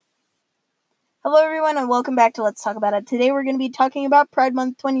Hello, everyone, and welcome back to Let's Talk About It. Today, we're going to be talking about Pride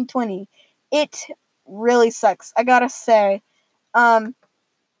Month 2020. It really sucks. I gotta say, I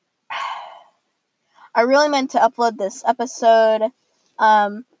really meant to upload this episode,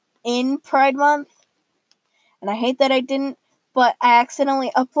 in Pride Month, and I hate that I didn't, but I accidentally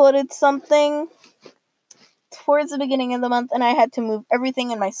uploaded something towards the beginning of the month, and I had to move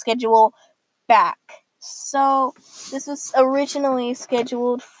everything in my schedule back. So, this was originally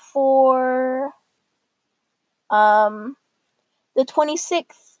scheduled for, the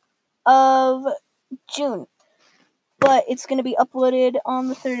 26th of June, but it's going to be uploaded on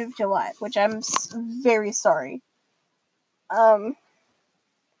the 3rd of July, which I'm very sorry. But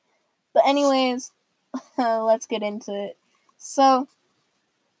anyways, let's get into it. So,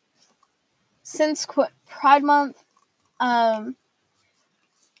 since Pride Month, I'm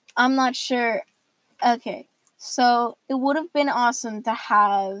not sure. Okay, so it would have been awesome to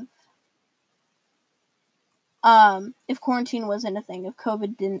have, if quarantine wasn't a thing, if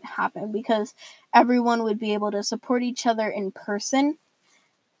COVID didn't happen, because everyone would be able to support each other in person.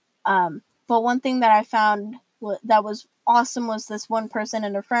 But one thing that I found that was awesome was this one person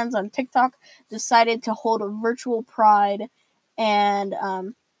and her friends on TikTok decided to hold a virtual Pride, and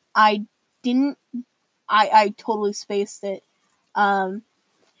I didn't. I totally spaced it, and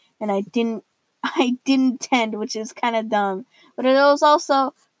I didn't. I didn't attend, which is kind of dumb. But it was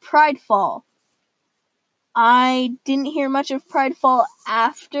also Pridefall. I didn't hear much of Pridefall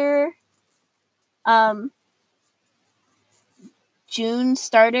after June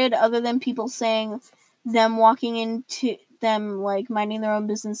started, other than people saying them walking into them, like, minding their own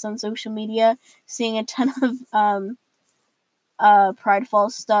business on social media, seeing a ton of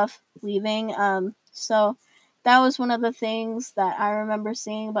Pridefall stuff leaving. So that was one of the things that I remember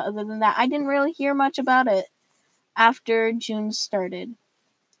seeing, but other than that, I didn't really hear much about it after June started.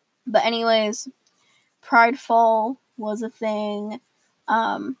 But anyways, Pridefall was a thing.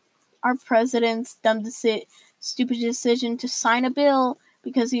 Our president's stupid decision to sign a bill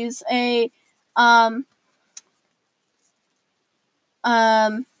because he's a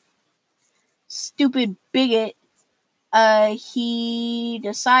stupid bigot. He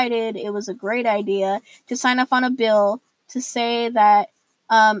decided it was a great idea to sign off on a bill to say that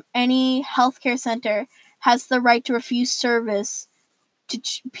any healthcare center has the right to refuse service to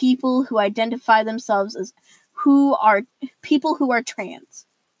people who identify themselves as people who are trans.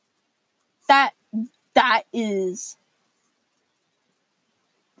 That is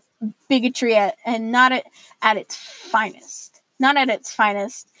bigotry and not at its finest. Not at its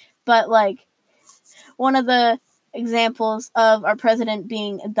finest, but like one of the examples of our president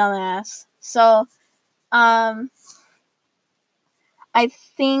being a dumbass. So, I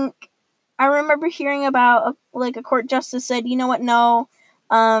think I remember hearing about a court justice said, you know what, no,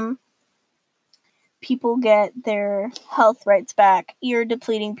 people get their health rights back. You're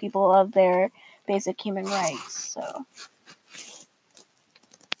depleting people of their basic human rights. So,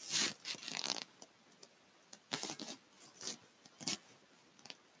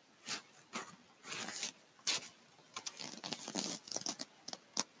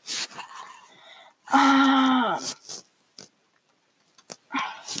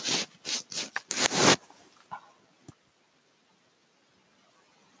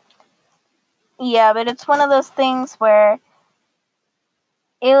 yeah, but it's one of those things where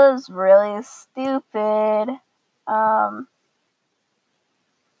it was really stupid.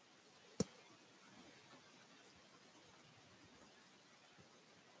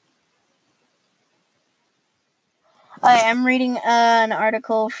 I'm reading an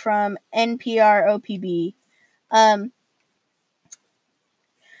article from NPR OPB. The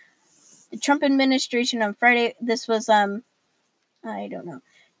Trump administration on Friday, this was, I don't know.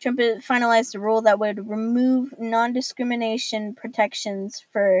 Trump finalized a rule that would remove non-discrimination protections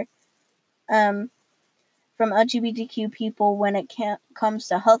from LGBTQ people when it comes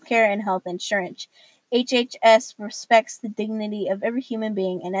to healthcare and health insurance. HHS respects the dignity of every human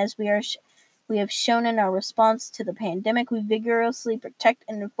being, and as we have shown in our response to the pandemic, we vigorously protect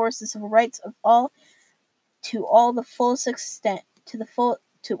and enforce the civil rights of all to the fullest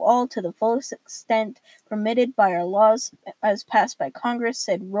extent permitted by our laws as passed by Congress,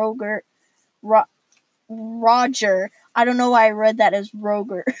 said Roger. I don't know why I read that as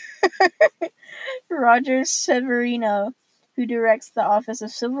Roger. Roger Severino, who directs the Office of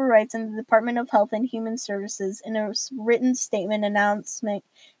Civil Rights in the Department of Health and Human Services, in a written statement announcing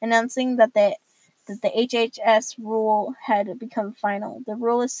that that the HHS rule had become final. The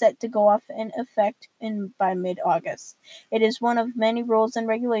rule is set to go off in effect by mid-August. It is one of many rules and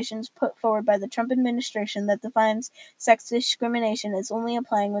regulations put forward by the Trump administration that defines sex discrimination as only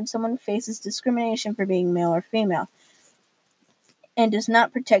applying when someone faces discrimination for being male or female, and does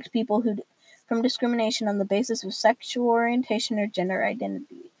not protect people from discrimination on the basis of sexual orientation or gender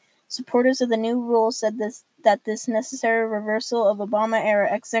identity. Supporters of the new rule said that this necessary reversal of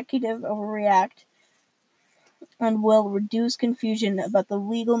Obama-era executive overreact and will reduce confusion about the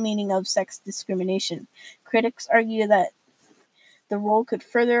legal meaning of sex discrimination. Critics argue that the rule could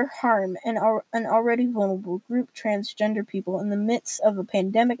further harm an already vulnerable group, transgender people, in the midst of a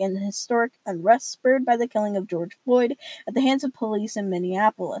pandemic and historic unrest spurred by the killing of George Floyd at the hands of police in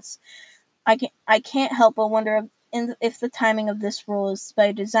Minneapolis. I can't help but wonder if the timing of this rule is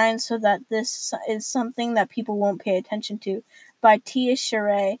by design so that this is something that people won't pay attention to. By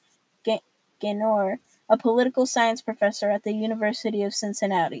Tia-Sheree Gaynor, a political science professor at the University of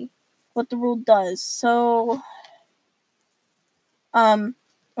Cincinnati. What the rule does. So,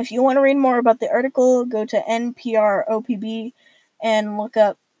 if you want to read more about the article, go to NPR OPB and look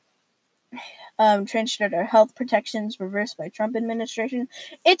up transgender health protections reversed by Trump administration.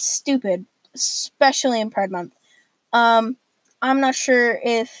 It's stupid, especially in Pride Month. I'm not sure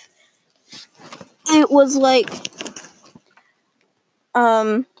if it was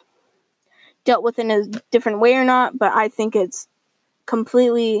dealt with in a different way or not, but I think it's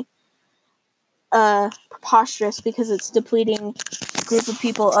completely preposterous because it's depleting a group of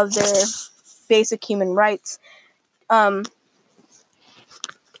people of their basic human rights.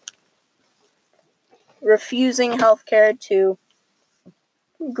 Refusing healthcare to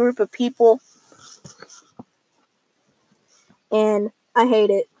a group of people, and I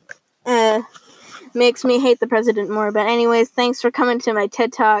hate it. Makes me hate the president more. But anyways, thanks for coming to my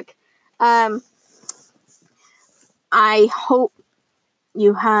TED Talk. I hope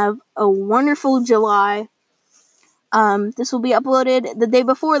you have a wonderful July. This will be uploaded the day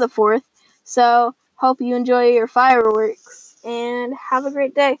before the 4th, so hope you enjoy your fireworks, and have a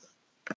great day.